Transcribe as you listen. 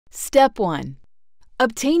Step 1.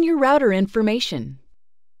 Obtain your router information.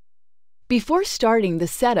 Before starting the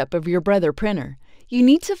setup of your Brother printer, you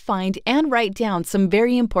need to find and write down some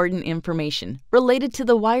very important information related to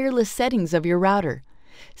the wireless settings of your router.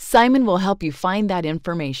 Simon will help you find that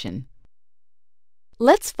information.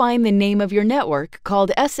 Let's find the name of your network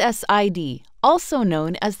called SSID, also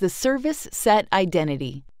known as the Service Set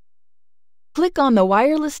Identity. Click on the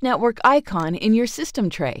wireless network icon in your system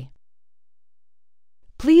tray.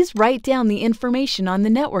 Please write down the information on the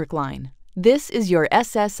network line. This is your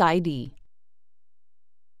SSID.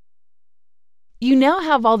 You now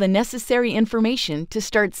have all the necessary information to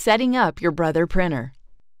start setting up your Brother printer.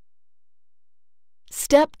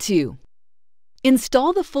 Step 2.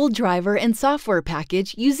 Install the full driver and software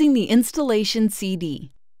package using the installation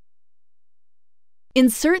CD.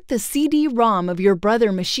 Insert the CD-ROM of your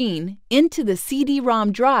Brother machine into the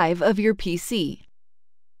CD-ROM drive of your PC.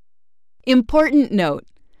 Important note: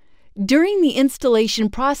 during the installation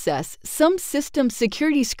process, some system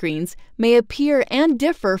security screens may appear and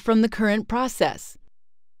differ from the current process.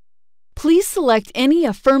 Please select any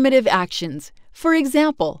affirmative actions, for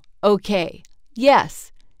example, OK,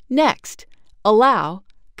 Yes, Next, Allow,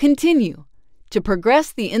 Continue, to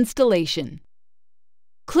progress the installation.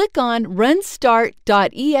 Click on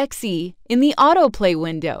runstart.exe in the autoplay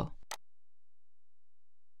window.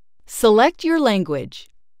 Select your language.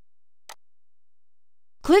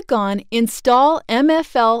 Click on Install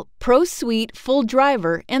MFL Pro Suite Full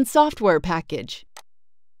Driver and Software Package.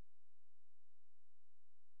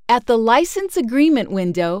 At the License Agreement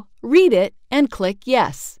window, read it and click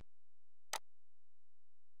Yes.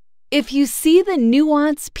 If you see the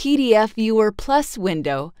Nuance PDF Viewer Plus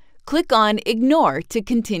window, click on Ignore to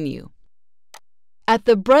continue. At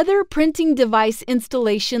the Brother Printing Device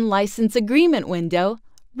Installation License Agreement window,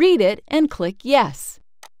 read it and click Yes.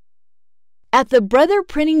 At the Brother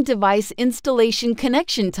Printing Device Installation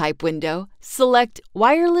Connection Type window, select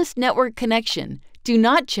Wireless Network Connection. Do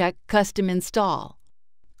not check Custom Install.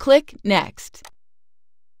 Click Next.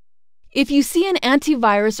 If you see an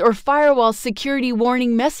antivirus or firewall security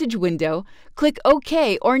warning message window, click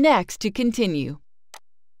OK or Next to continue.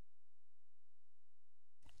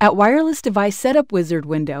 At Wireless Device Setup Wizard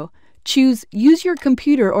window, choose Use your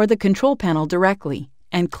computer or the control panel directly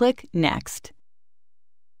and click Next.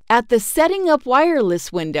 At the Setting Up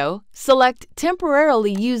Wireless window, select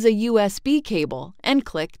Temporarily Use a USB cable and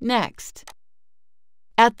click Next.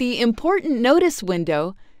 At the Important Notice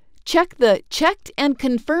window, check the Checked and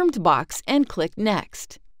Confirmed box and click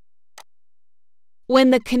Next. When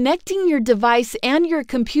the Connecting your device and your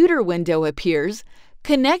computer window appears,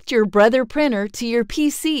 connect your Brother printer to your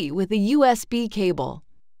PC with a USB cable.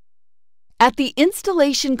 At the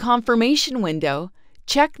Installation Confirmation window,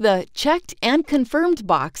 check the Checked and Confirmed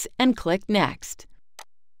box and click Next.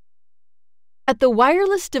 At the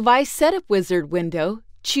Wireless Device Setup Wizard window,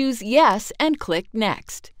 choose Yes and click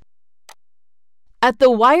Next. At the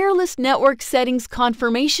Wireless Network Settings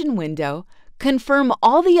Confirmation window, confirm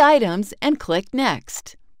all the items and click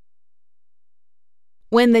Next.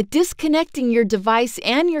 When the Disconnecting your device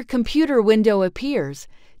and your computer window appears,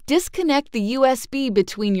 disconnect the USB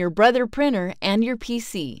between your Brother printer and your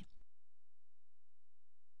PC.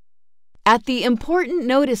 At the Important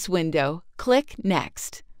Notice window, click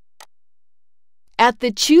Next. At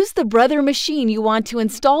the Choose the Brother machine you want to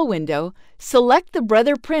install window, select the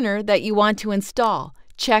Brother printer that you want to install.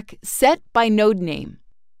 Check Set by Node Name.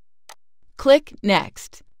 Click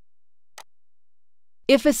Next.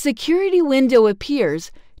 If a security window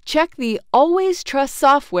appears, check the Always Trust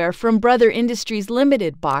Software from Brother Industries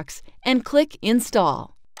Limited box and click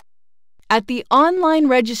Install. At the Online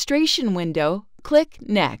Registration window, click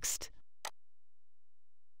Next.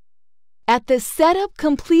 At the Setup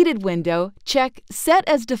Completed window, check Set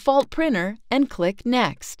as Default Printer and click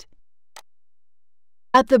Next.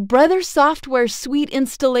 At the Brother Software Suite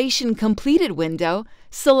Installation Completed window,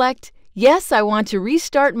 select Yes, I want to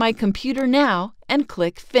restart my computer now and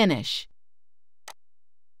click Finish.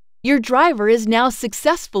 Your driver is now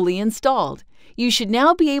successfully installed. You should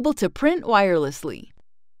now be able to print wirelessly.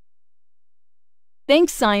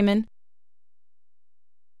 Thanks, Simon.